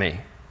return to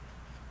me.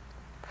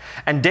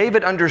 And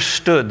David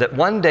understood that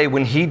one day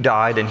when he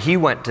died and he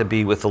went to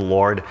be with the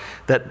Lord,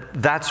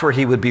 that's where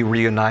he would be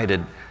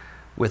reunited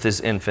with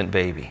his infant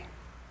baby.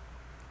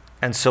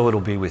 And so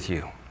it'll be with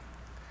you.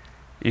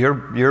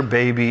 Your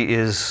baby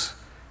is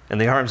in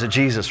the arms of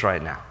Jesus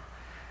right now.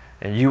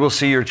 And you will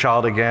see your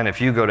child again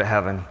if you go to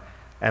heaven,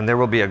 and there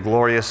will be a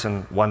glorious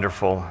and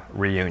wonderful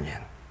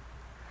reunion.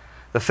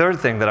 The third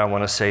thing that I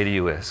want to say to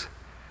you is,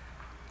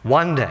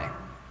 one day,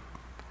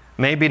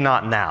 maybe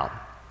not now,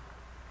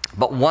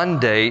 but one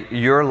day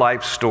your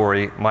life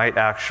story might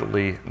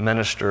actually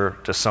minister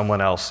to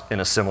someone else in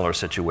a similar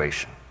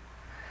situation.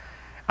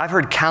 I've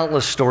heard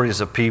countless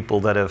stories of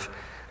people that have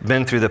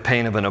been through the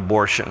pain of an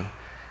abortion,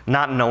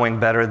 not knowing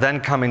better,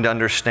 then coming to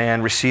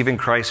understand, receiving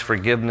Christ's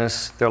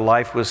forgiveness, their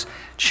life was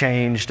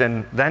changed,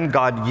 and then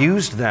God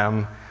used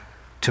them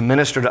to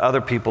minister to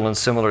other people in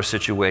similar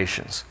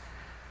situations.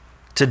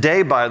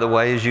 Today, by the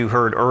way, as you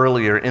heard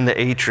earlier, in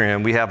the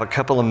atrium, we have a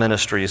couple of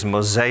ministries,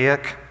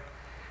 Mosaic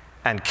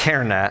and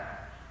CareNet,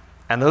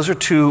 and those are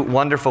two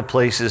wonderful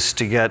places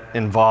to get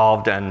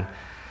involved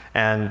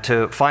and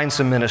to find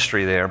some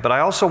ministry there. But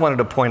I also wanted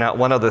to point out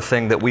one other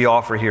thing that we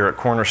offer here at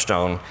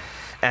Cornerstone,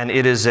 and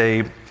it is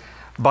a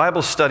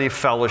Bible study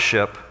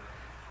fellowship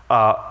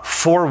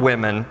for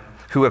women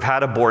who have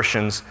had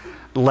abortions,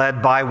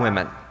 led by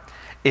women.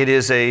 It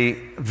is a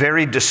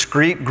very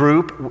discreet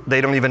group.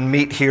 They don't even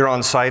meet here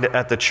on site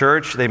at the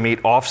church. They meet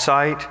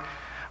off-site.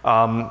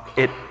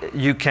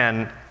 You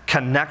can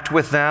connect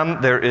with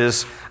them.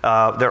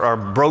 There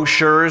are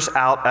brochures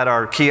out at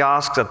our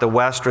kiosks at the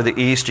west or the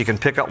east. You can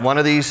pick up one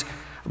of these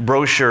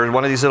brochures,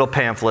 one of these little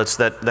pamphlets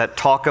that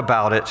talk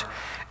about it.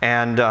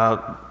 And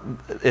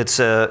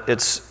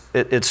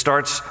it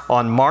starts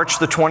on March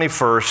the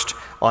 21st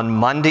on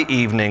Monday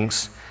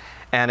evenings,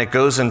 and it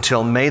goes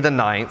until May the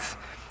 9th.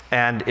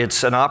 And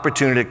it's an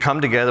opportunity to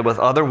come together with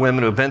other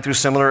women who have been through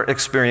similar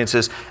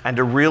experiences and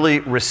to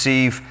really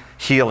receive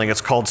healing. It's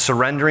called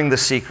Surrendering the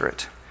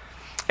Secret.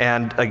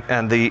 And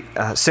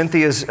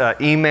Cynthia's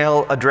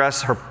email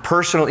address, her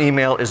personal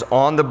email, is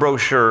on the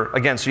brochure.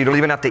 Again, so you don't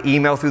even have to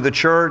email through the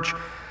church.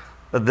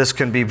 This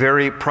can be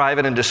very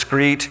private and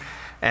discreet.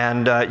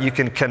 And you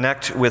can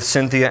connect with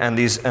Cynthia and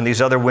these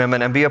other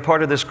women and be a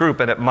part of this group.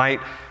 And it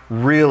might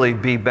really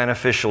be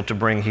beneficial to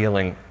bring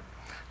healing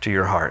to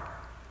your heart.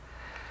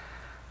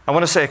 I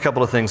want to say a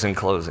couple of things in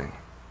closing.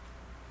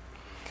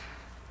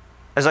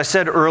 As I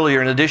said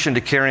earlier, in addition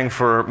to caring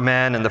for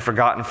men and the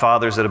forgotten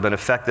fathers that have been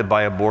affected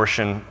by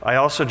abortion, I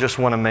also just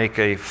want to make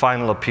a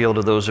final appeal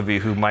to those of you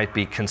who might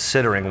be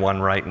considering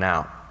one right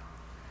now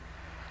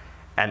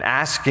and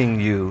asking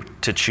you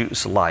to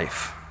choose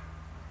life,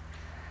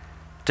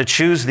 to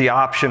choose the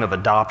option of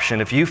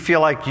adoption. If you feel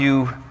like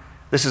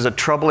this is a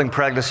troubling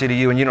pregnancy to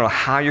you and you don't know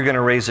how you're going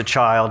to raise a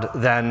child,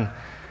 then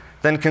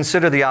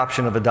consider the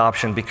option of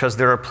adoption, because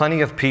there are plenty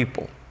of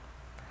people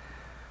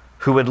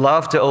who would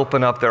love to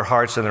open up their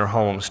hearts and their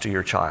homes to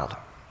your child.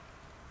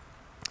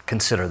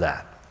 Consider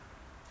that.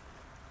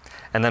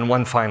 And then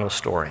one final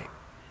story.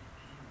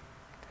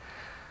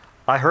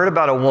 I heard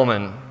about a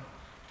woman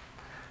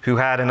who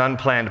had an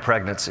unplanned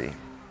pregnancy.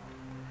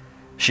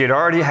 She had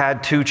already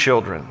had 2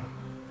 children,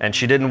 and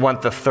she didn't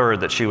want the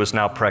third that she was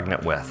now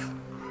pregnant with.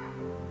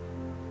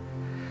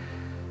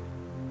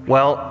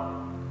 Well,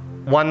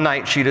 one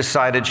night she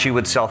decided she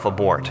would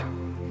self-abort.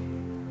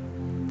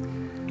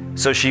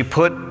 So she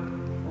put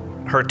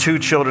her 2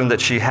 children that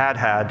she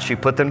had, she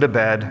put them to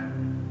bed,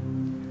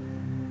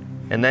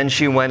 and then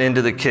she went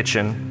into the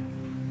kitchen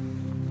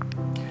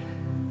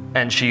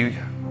and she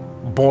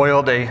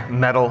boiled a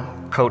metal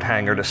coat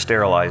hanger to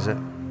sterilize it.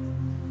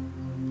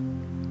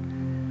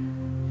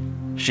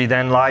 She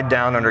then lied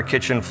down on her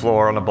kitchen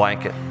floor on a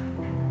blanket,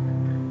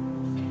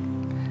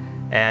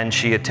 and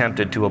she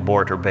attempted to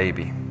abort her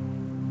baby.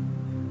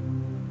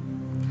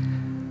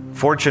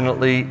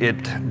 Fortunately,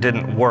 it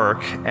didn't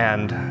work,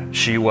 and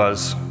she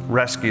was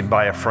rescued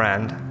by a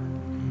friend.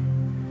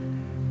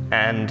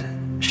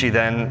 And she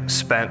then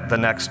spent the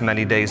next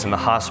many days in the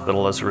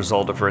hospital as a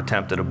result of her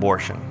attempted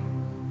abortion.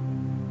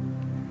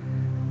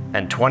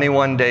 And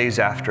 21 days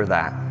after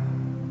that,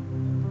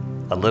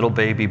 a little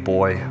baby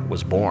boy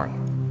was born.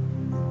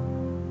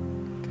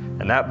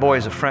 And that boy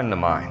is a friend of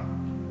mine.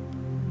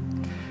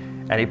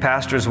 And he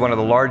pastors one of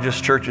the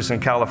largest churches in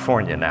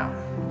California now.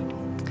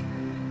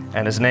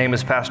 And his name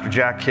is Pastor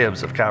Jack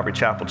Hibbs of Calvary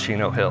Chapel,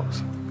 Chino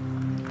Hills.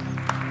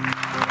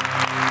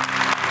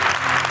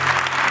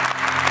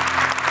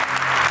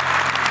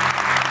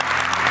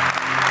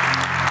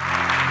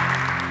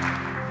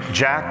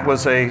 Jack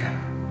was a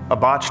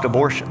botched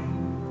abortion,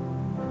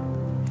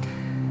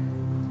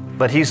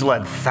 but he's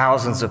led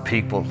thousands of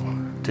people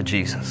to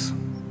Jesus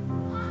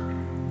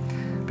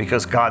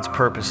because God's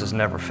purposes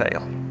never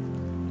fail.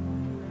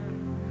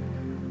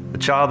 The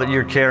child that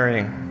you're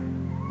carrying,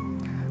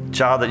 the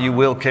child that you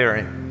will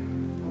carry,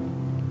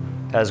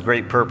 has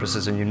great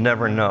purposes, and you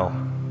never know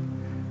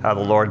how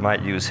the Lord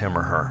might use him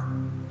or her.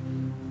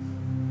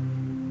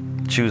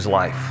 Choose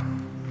life.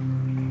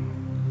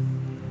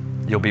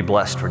 You'll be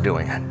blessed for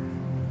doing it.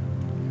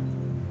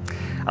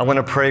 I want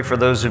to pray for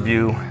those of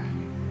you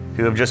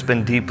who have just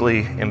been deeply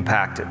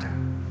impacted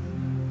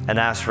and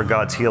ask for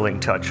God's healing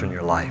touch on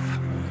your life.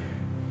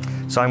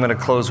 So I'm going to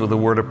close with a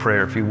word of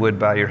prayer. If you would,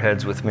 bow your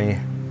heads with me.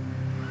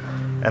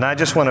 And I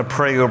just want to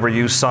pray over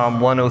you Psalm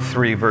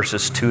 103,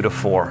 verses 2 to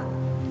 4.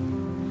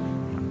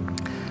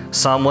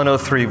 Psalm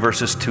 103,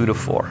 verses 2 to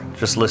 4.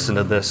 Just listen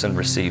to this and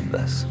receive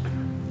this.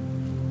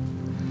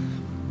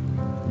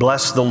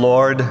 Bless the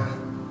Lord,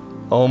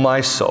 O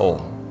my soul,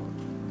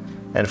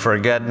 and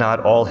forget not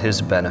all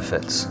his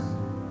benefits,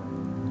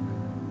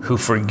 who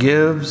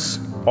forgives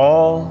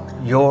all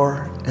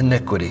your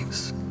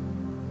iniquities,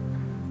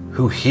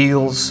 who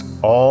heals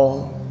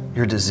all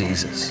your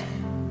diseases,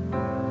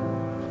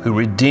 who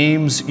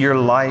redeems your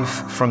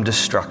life from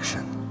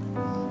destruction,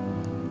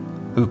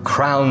 who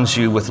crowns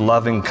you with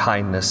loving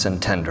kindness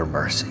and tender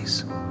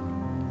mercies.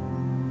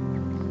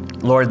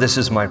 Lord, this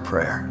is my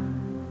prayer.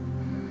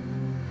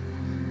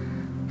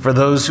 For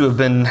those who have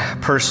been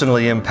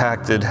personally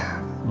impacted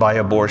by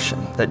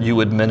abortion, that you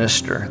would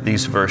minister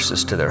these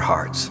verses to their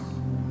hearts.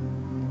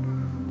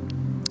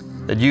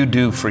 That you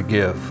do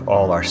forgive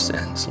all our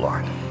sins,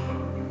 Lord.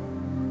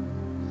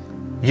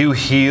 You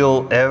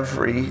heal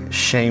every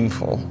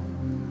shameful,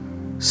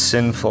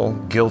 sinful,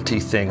 guilty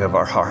thing of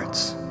our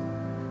hearts.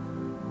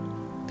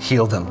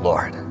 Heal them,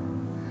 Lord.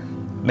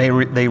 May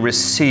they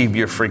receive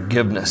your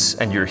forgiveness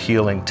and your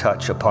healing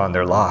touch upon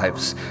their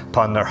lives,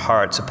 upon their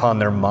hearts, upon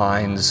their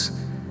minds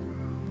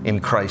in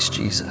Christ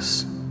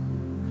Jesus.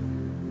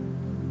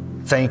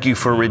 Thank you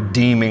for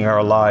redeeming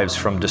our lives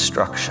from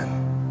destruction.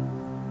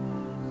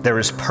 There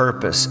is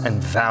purpose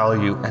and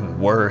value and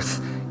worth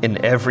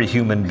in every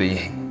human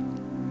being.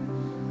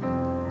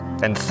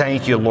 And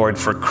thank you, Lord,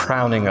 for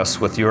crowning us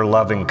with your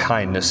loving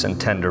kindness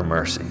and tender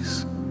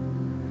mercies.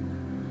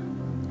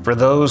 For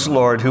those,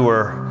 Lord, who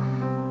are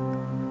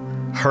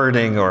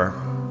hurting or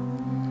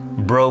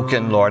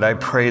broken, Lord, I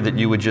pray that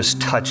you would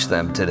just touch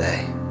them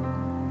today.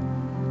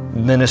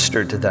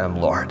 Minister to them,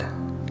 Lord,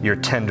 your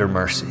tender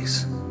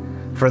mercies.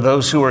 For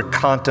those who are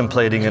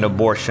contemplating an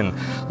abortion,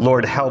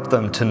 Lord, help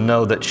them to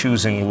know that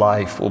choosing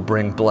life will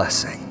bring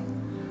blessing.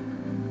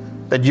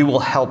 That you will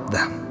help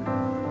them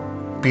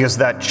because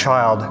that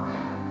child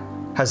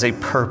has a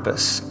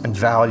purpose and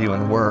value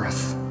and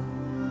worth.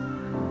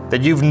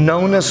 That you've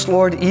known us,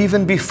 Lord,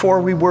 even before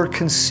we were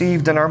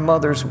conceived in our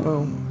mother's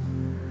womb.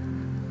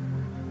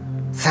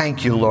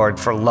 Thank you, Lord,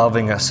 for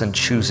loving us and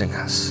choosing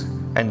us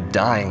and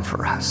dying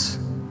for us.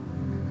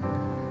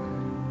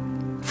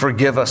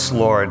 Forgive us,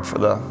 Lord, for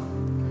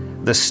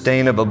the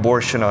stain of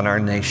abortion on our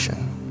nation,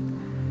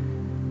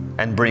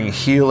 and bring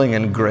healing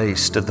and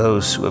grace to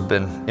those who have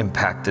been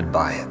impacted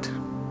by it.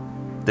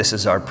 This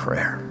is our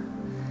prayer.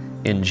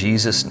 In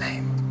Jesus'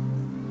 name.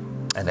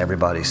 And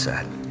everybody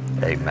said,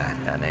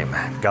 amen and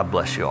amen. God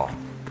bless you all.